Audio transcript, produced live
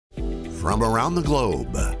from around the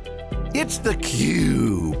globe. It's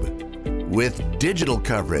theCUBE, with digital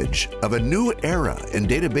coverage of a new era in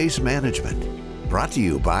database management. Brought to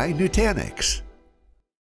you by Nutanix.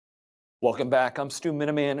 Welcome back. I'm Stu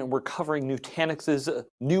Miniman, and we're covering Nutanix's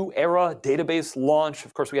new era database launch.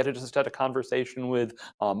 Of course, we just had a conversation with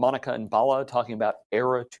Monica and Bala talking about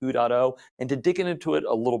Era 2.0. And to dig into it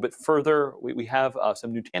a little bit further, we have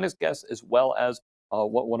some Nutanix guests as well as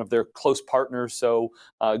one of their close partners. So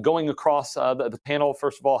going across the panel,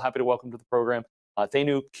 first of all, happy to welcome to the program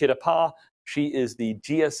Thenu Kittappa. She is the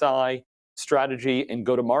GSI strategy and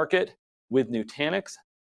go-to-market with Nutanix.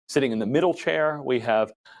 Sitting in the middle chair, we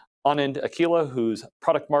have Anand Akela, who's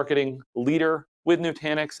product marketing leader with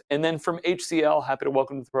Nutanix. And then from HCL, happy to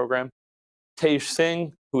welcome to the program, Tajeshwar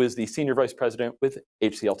Singh, who is the senior vice president with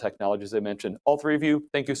HCL Technologies, as I mentioned. All three of you,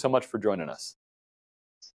 thank you so much for joining us.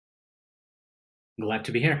 Glad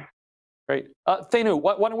to be here. Great. Thenu,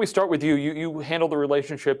 why don't we start with you? You handle the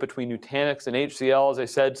relationship between Nutanix and HCL. As I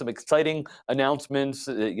said, some exciting announcements,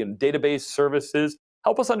 database services.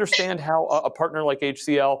 Help us understand how a partner like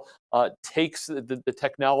HCL takes the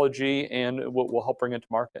technology and will help bring it to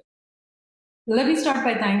market. Let me start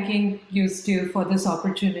by thanking you, Stu, for this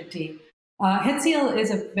opportunity. HCL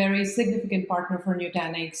is a very significant partner for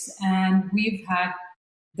Nutanix, and we've had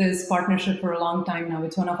this partnership for a long time now.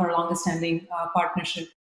 It's one of our longest standing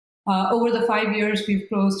partnerships. Over the 5 years, we've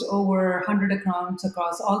closed over 100 accounts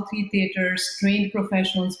across all three theaters, trained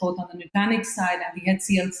professionals both on the Nutanix side and the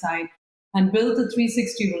HCL side, and build a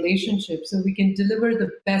 360 relationship so we can deliver the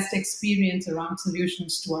best experience around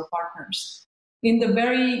solutions to our partners. In the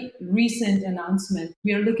very recent announcement,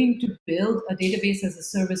 we are looking to build a database as a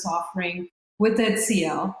service offering with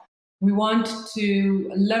HCL. We want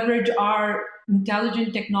to leverage our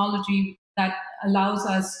intelligent technology that allows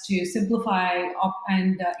us to simplify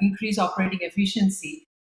and increase operating efficiency,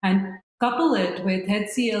 and couple it with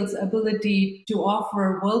HCL's ability to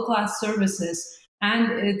offer world-class services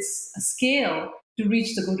and its scale to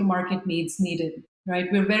reach the go-to-market needs needed, right?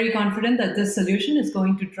 We're very confident that this solution is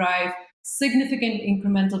going to drive significant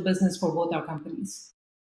incremental business for both our companies.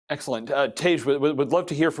 Excellent. Tej, would love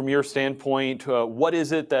to hear from your standpoint. What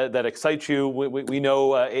is it that excites you? We know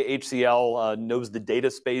HCL knows the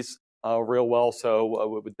data space real well,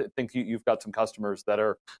 so we think you've got some customers that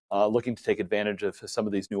are looking to take advantage of some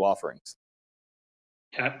of these new offerings.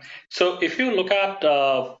 Yeah. So if you look at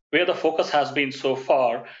where the focus has been so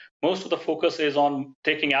far, most of the focus is on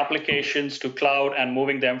taking applications to cloud and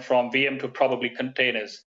moving them from VM to probably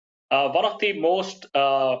containers. One of the most,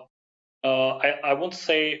 I won't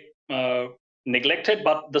say neglected,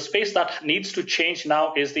 but the space that needs to change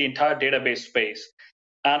now is the entire database space.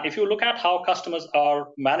 And if you look at how customers are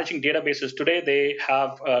managing databases today, they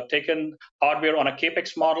have taken hardware on a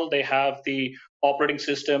CapEx model. They have the operating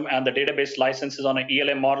system and the database licenses on an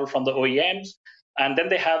ELA model from the OEMs. And then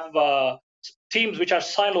they have teams which are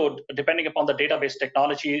siloed depending upon the database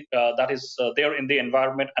technology that is there in the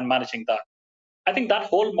environment and managing that. I think that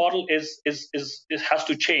whole model has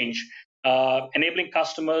to change, enabling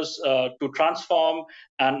customers to transform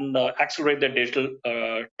and accelerate their digital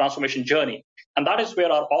transformation journey. And that is where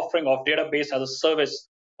our offering of database as a service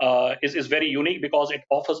is very unique, because it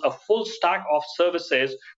offers a full stack of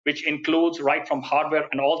services, which includes right from hardware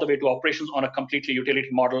and all the way to operations on a completely utility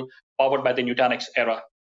model powered by the Nutanix era.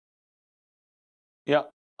 Yeah.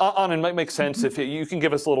 Anand, it might make sense if you can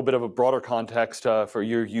give us a little bit of a broader context for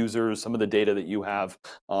your users, some of the data that you have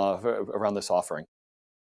around this offering.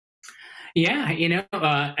 Yeah,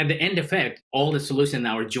 at the end of it, all the solutions,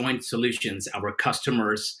 our joint solutions, our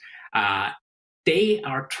customers, they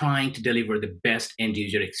are trying to deliver the best end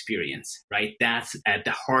user experience, right? That's at the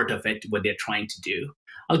heart of it, what they're trying to do.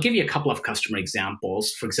 I'll give you a couple of customer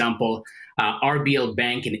examples. For example, RBL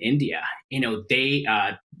Bank in India, they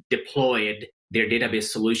deployed their database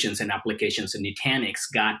solutions and applications in Nutanix,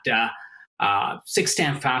 got 6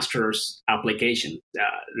 times faster application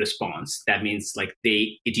response. That means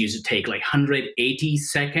it used to take 180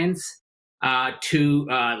 seconds to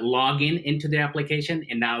log into their application,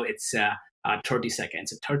 and now it's 30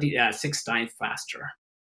 seconds, 6 times faster.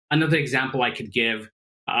 Another example I could give,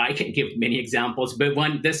 I can give many examples, but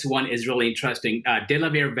this one is really interesting.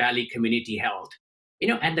 Delaware Valley Community Health.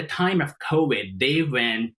 At the time of COVID, they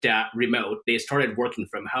went remote. They started working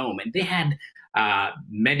from home, and they had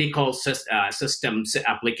medical systems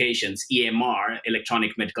applications, EMR,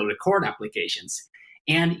 electronic medical record applications.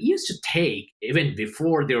 And it used to take, even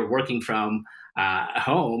before they were working from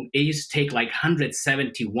home, it used to take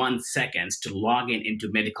 171 seconds to log into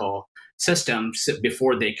medical systems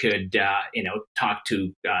before they could, talk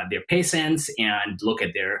to their patients and look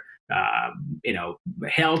at their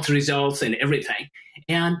health results and everything.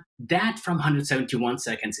 And that from 171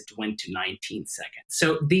 seconds, it went to 19 seconds.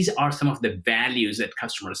 So these are some of the values that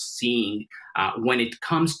customers are seeing when it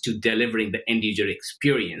comes to delivering the end user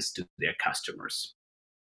experience to their customers.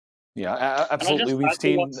 Yeah, absolutely. We've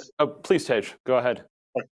seen, please, Tej, go ahead.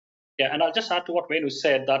 Yeah, and I'll just add to what Venu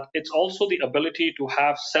said, that it's also the ability to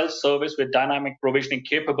have self-service with dynamic provisioning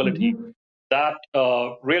capability that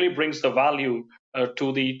really brings the value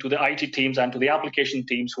to the IT teams and to the application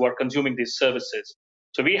teams who are consuming these services.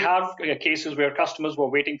 So we have cases where customers were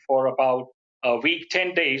waiting for about a week,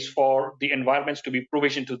 10 days for the environments to be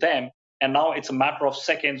provisioned to them. And now it's a matter of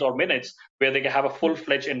seconds or minutes where they have a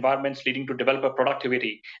full-fledged environments leading to developer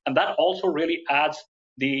productivity. And that also really adds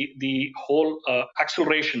the whole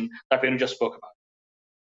acceleration that Venu just spoke about.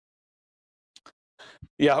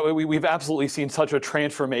 Yeah, we've absolutely seen such a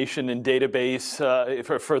transformation in database.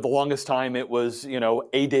 For the longest time, it was a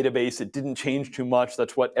database. It didn't change too much.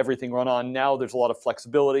 That's what everything run on. Now there's a lot of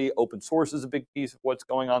flexibility. Open source is a big piece of what's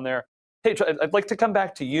going on there. Hey, I'd like to come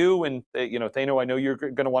back to you, and Thenu, I know you're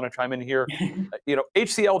going to want to chime in here.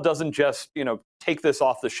 HCL doesn't just take this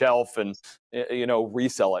off the shelf and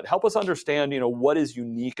resell it. Help us understand what is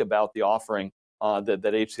unique about the offering that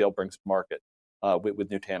HCL brings to market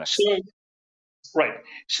with Nutanix. Right.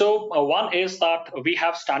 So one is that we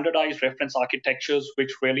have standardized reference architectures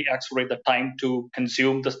which really accelerate the time to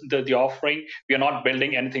consume the offering. We are not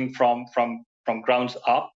building anything from grounds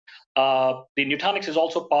up. The Nutanix is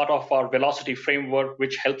also part of our Velocity framework,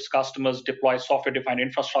 which helps customers deploy software-defined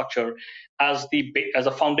infrastructure as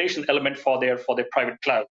a foundation element for their private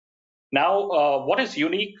cloud. Now, what is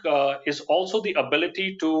unique is also the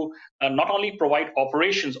ability to not only provide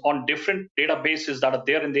operations on different databases that are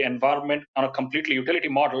there in the environment on a completely utility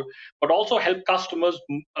model, but also help customers,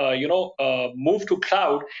 move to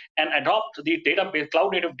cloud and adopt the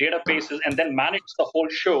cloud-native databases, and then manage the whole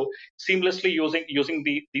show seamlessly using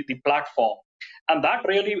the platform. And that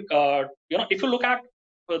really, if you look at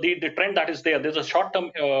the trend that is there, there's a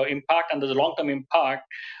short-term impact and there's a long-term impact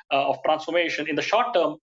of transformation. In the short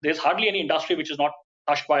term, there's hardly any industry which is not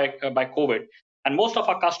touched by COVID. And most of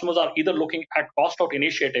our customers are either looking at cost-out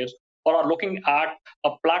initiatives or are looking at a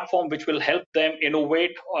platform which will help them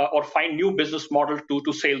innovate or find new business model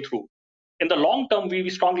to sail through. In the long term, we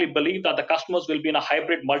strongly believe that the customers will be in a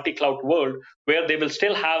hybrid multi-cloud world where they will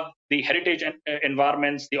still have the heritage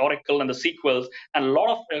environments, the Oracle and the SQLs, and a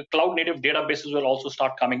lot of cloud-native databases will also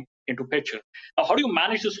start coming into picture. Now, how do you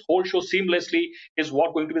manage this whole show seamlessly is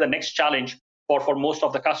what going to be the next challenge for most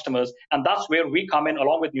of the customers, and that's where we come in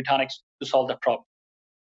along with Nutanix to solve that problem.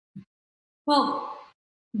 Well,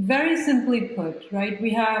 very simply put, right,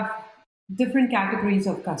 we have different categories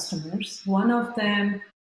of customers. One of them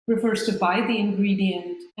prefers to buy the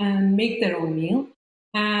ingredient and make their own meal,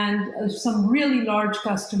 and some really large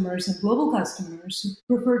customers and global customers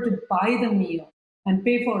prefer to buy the meal and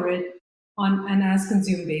pay for it on an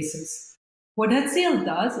as-consumed basis. What HCL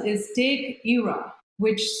does is take ERA,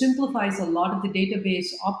 which simplifies a lot of the database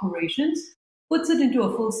operations, puts it into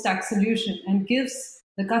a full stack solution and gives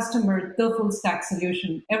the customer the full stack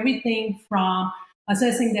solution. Everything from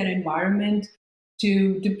assessing their environment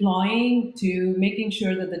to deploying to making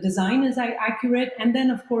sure that the design is accurate, and then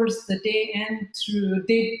of course the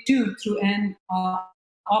day two through end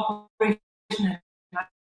operation and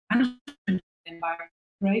management environment.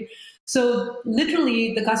 Right. So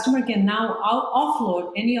literally, the customer can now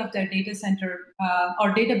offload any of their data center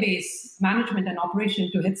or database management and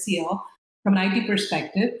operation to HCL from an IT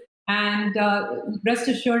perspective, and rest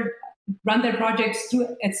assured, run their projects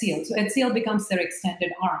through HCL. So HCL becomes their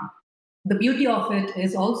extended arm. The beauty of it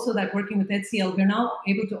is also that working with HCL, we're now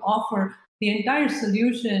able to offer the entire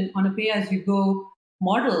solution on a pay-as-you-go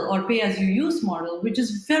model or pay-as-you-use model, which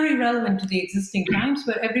is very relevant to the existing times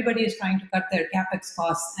where everybody is trying to cut their CapEx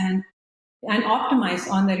costs and optimize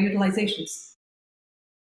on their utilizations.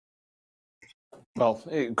 Well,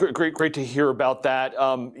 great to hear about that.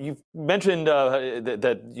 You've mentioned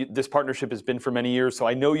that this partnership has been for many years, so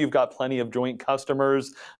I know you've got plenty of joint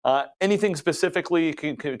customers. Anything specifically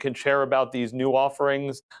you can share about these new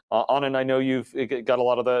offerings? Anand, I know you've got a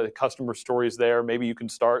lot of the customer stories there. Maybe you can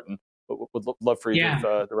start, and would love for you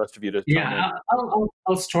the rest of you to tell me.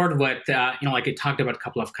 I'll start with, like I talked about a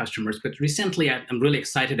couple of customers, but recently I'm really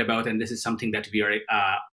excited about, and this is something that we are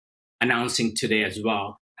announcing today as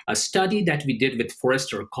well, a study that we did with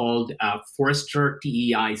Forrester called Forrester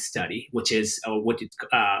TEI study, which is what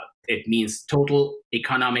it means, Total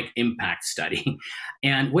Economic Impact Study.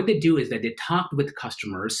 And what they do is that they talked with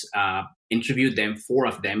customers, interviewed them, 4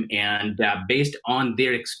 of them, and based on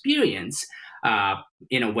their experience,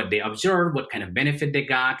 what they observed, what kind of benefit they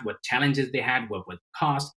got, what challenges they had, what would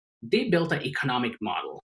cost. They built an economic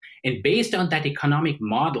model. And based on that economic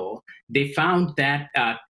model, they found that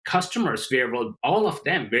customers all of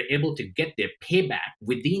them were able to get their payback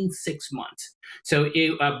within 6 months. So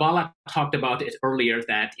Bala talked about it earlier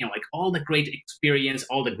that like all the great experience,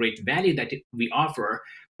 all the great value that we offer,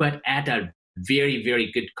 but at a very,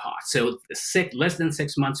 very good cost. So less than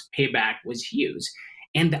 6 months payback was huge.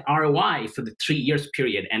 And the ROI for the 3 years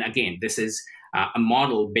period, and again, this is a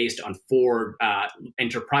model based on 4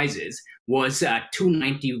 enterprises, was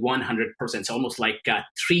 290, 100%, so almost like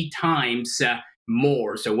 3 times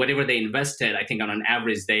more. So whatever they invested, I think on an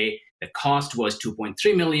average, the cost was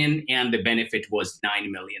 2.3 million and the benefit was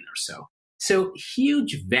 9 million or so. So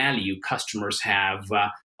huge value customers have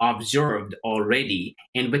observed already.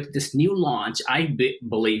 And with this new launch, I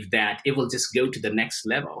believe that it will just go to the next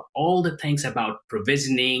level. All the things about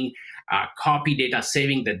provisioning, copy data,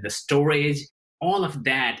 saving the storage, all of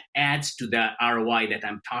that adds to the ROI that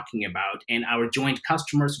I'm talking about. And our joint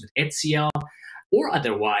customers with HCL or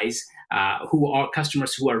otherwise, who are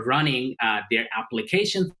customers who are running their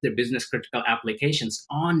applications, their business critical applications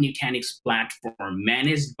on Nutanix platform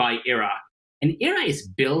managed by Era. And Era is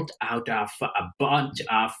built out of a bunch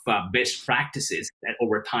of best practices that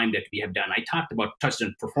over time that we have done. I talked about touched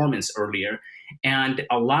on performance earlier, and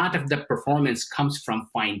a lot of the performance comes from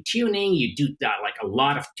fine tuning. You do that, like a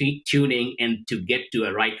lot of tuning and to get to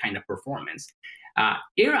a right kind of performance.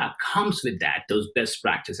 Era comes with that, those best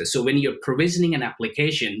practices. So when you're provisioning an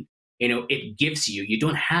application, it gives you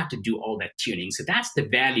don't have to do all that tuning. So that's the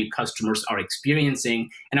value customers are experiencing.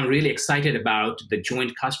 And I'm really excited about the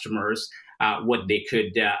joint customers, what they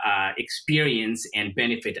could experience and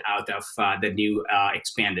benefit out of the new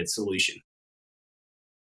expanded solution.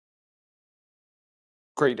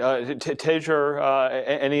 Great. Tej,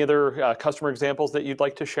 any other customer examples that you'd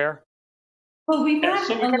like to share? Well, we've had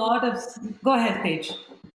a lot of... Go ahead, Tej.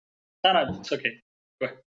 No, it's okay. Go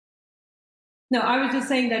ahead. No, I was just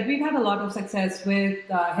saying that we've had a lot of success with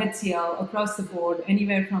HCL across the board,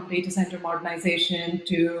 anywhere from data center modernization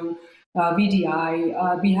to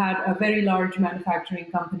VDI. We had a very large manufacturing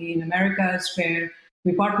company in Americas where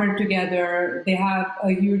we partnered together. They have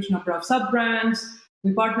a huge number of sub-brands.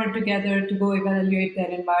 We partnered together to go evaluate their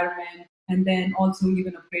environment and then also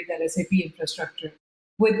even upgrade their SAP infrastructure.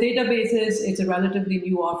 With databases, it's a relatively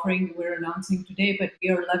new offering we're announcing today, but we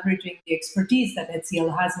are leveraging the expertise that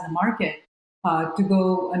HCL has in the market to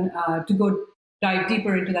go dive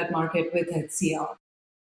deeper into that market with HCL.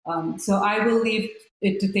 So I will leave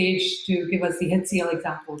it to Tej to give us the HCL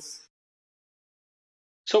examples.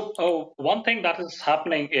 So one thing that is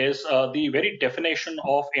happening is the very definition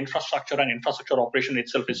of infrastructure and infrastructure operation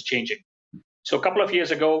itself is changing. So a couple of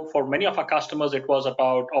years ago, for many of our customers, it was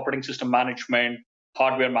about operating system management,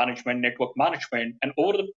 hardware management, network management. And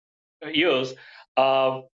over the years,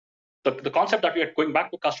 the concept that we are going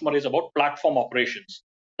back to customer is about platform operations.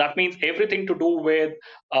 That means everything to do with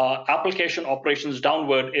application operations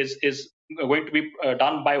downward is going to be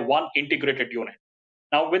done by one integrated unit.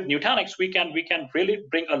 Now with Nutanix, we can really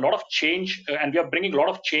bring a lot of change, and we are bringing a lot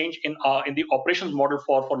of change in the operations model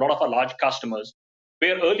for a lot of our large customers.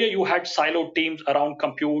 Where earlier you had siloed teams around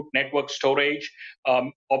compute, network storage,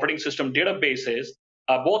 operating system databases,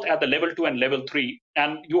 both at the level 2 and level 3,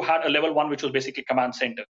 and you had a level 1, which was basically command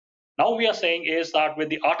center. Now we are saying is that with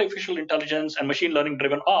the artificial intelligence and machine learning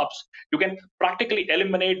driven ops, you can practically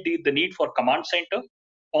eliminate the need for command center.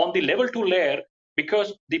 On the level 2 layer,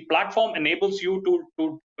 because the platform enables you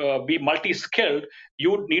to be multi-skilled,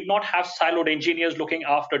 you need not have siloed engineers looking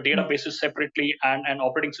after databases separately and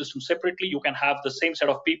operating systems separately. You can have the same set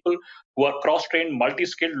of people who are cross-trained,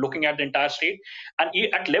 multi-skilled, looking at the entire state. And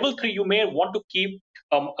at level 3, you may want to keep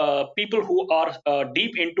people who are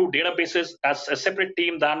deep into databases as a separate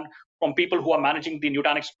team than from people who are managing the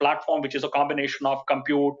Nutanix platform, which is a combination of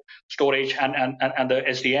compute, storage, and the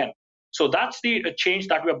SDN. So that's the change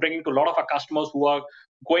that we are bringing to a lot of our customers who are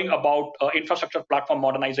going about infrastructure platform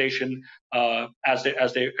modernization as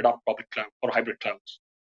they adopt public cloud or hybrid clouds.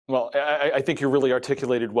 Well, I think you really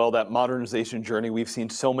articulated well that modernization journey. We've seen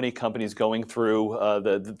so many companies going through.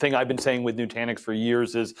 The thing I've been saying with Nutanix for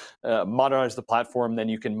years is modernize the platform, then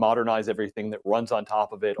you can modernize everything that runs on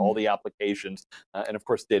top of it, all the applications. And of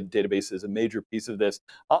course, database is a major piece of this.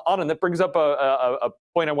 Anand, that brings up a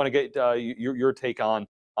point I want to get your take on.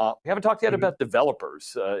 We haven't talked yet about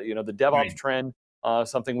developers. The DevOps trend,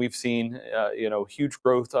 something we've seen, huge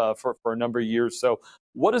growth for a number of years. So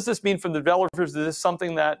what does this mean for the developers? Is this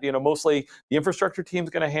something that, mostly the infrastructure team is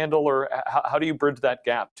going to handle, or how do you bridge that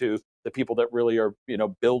gap to the people that really are,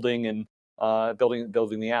 building and building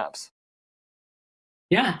the apps?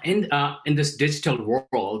 Yeah, and in this digital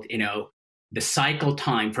world, the cycle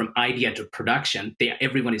time from idea to production,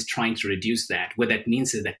 everyone is trying to reduce that. What that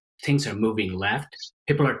means is that things are moving left.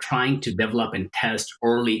 People are trying to develop and test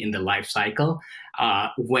early in the life cycle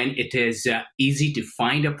when it is easy to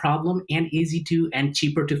find a problem and and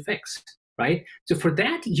cheaper to fix, right? So for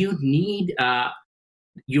that, you need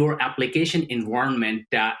your application environment,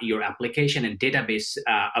 your application and database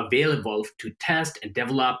available to test and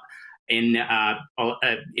develop in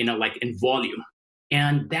like in volume.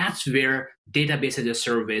 And that's where database as a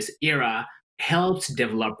service era helps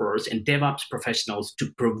developers and DevOps professionals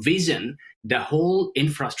to provision the whole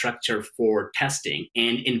infrastructure for testing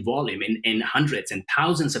and in volume, in hundreds and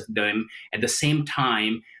thousands of them at the same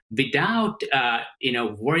time, without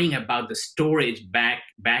worrying about the storage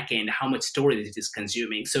back end, how much storage it is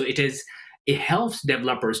consuming. So it helps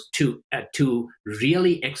developers to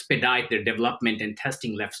really expedite their development and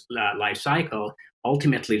testing life cycle,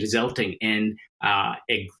 ultimately resulting in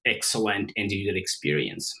excellent end user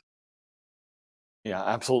experience. Yeah,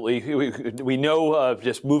 absolutely. We know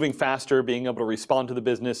just moving faster, being able to respond to the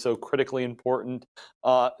business, so critically important.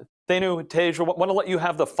 Thenu, Tej, I want to let you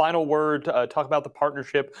have the final word, talk about the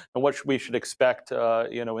partnership and what we should expect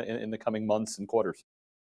in the coming months and quarters.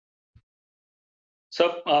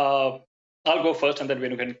 So I'll go first and then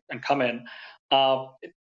Venu can come in.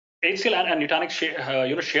 HCL and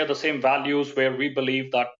Nutanix share the same values where we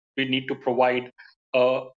believe that we need to provide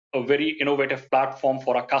a very innovative platform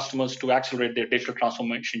for our customers to accelerate their digital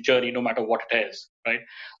transformation journey, no matter what it is, right?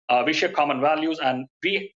 We share common values, and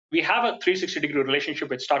we have a 360-degree relationship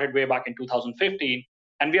which started way back in 2015,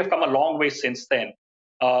 and we have come a long way since then.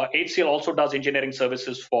 HCL also does engineering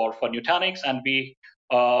services for Nutanix, and we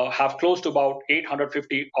have close to about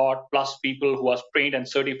 850 odd plus people who are trained and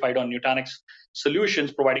certified on Nutanix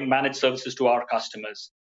solutions, providing managed services to our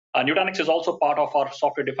customers. Nutanix is also part of our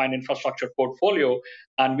software-defined infrastructure portfolio,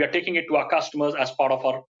 and we are taking it to our customers as part of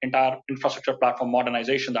our entire infrastructure platform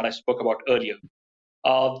modernization that I spoke about earlier.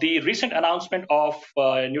 The recent announcement of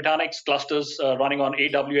Nutanix clusters running on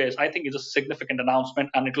AWS, I think, is a significant announcement,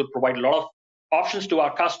 and it will provide a lot of options to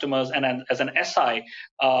our customers. And as an SI,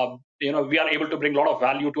 we are able to bring a lot of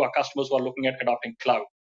value to our customers who are looking at adopting cloud.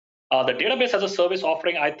 The database as a service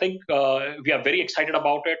offering, I think we are very excited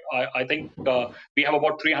about it. I think we have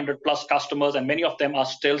about 300 plus customers, and many of them are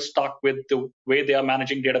still stuck with the way they are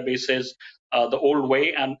managing databases the old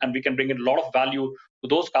way, and we can bring in a lot of value to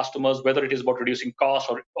those customers, whether it is about reducing costs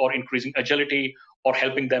or increasing agility or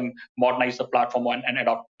helping them modernize the platform and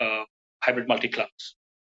adopt hybrid multi-clouds.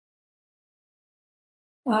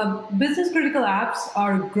 Business critical apps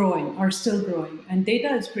are still growing, and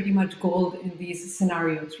data is pretty much gold in these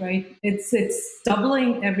scenarios, right? It's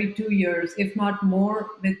doubling every 2 years, if not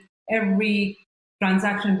more, with every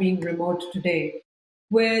transaction being remote today.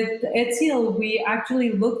 With HCL, we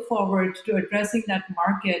actually look forward to addressing that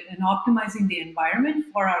market and optimizing the environment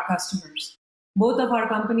for our customers. Both of our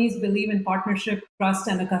companies believe in partnership, trust,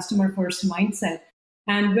 and a customer-first mindset.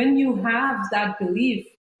 And when you have that belief,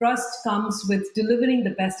 trust comes with delivering the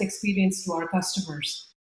best experience to our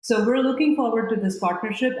customers. So we're looking forward to this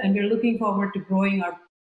partnership, and we're looking forward to growing our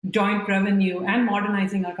joint revenue and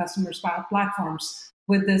modernizing our customers' platforms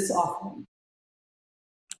with this offering.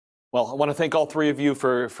 Well, I want to thank all three of you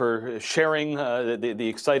for sharing the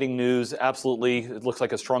exciting news. Absolutely, it looks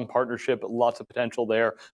like a strong partnership, lots of potential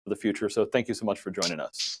there for the future. So thank you so much for joining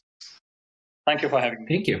us. Thank you for having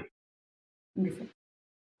me. Thank you. Wonderful.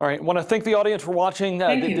 All right, I want to thank the audience for watching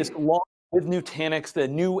this launch with Nutanix, the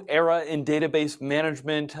new era in database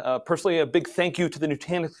management. Personally, a big thank you to the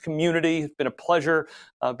Nutanix community. It's been a pleasure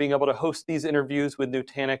being able to host these interviews with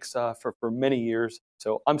Nutanix for many years.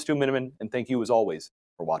 So I'm Stu Miniman, and thank you as always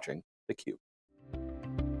for watching theCUBE.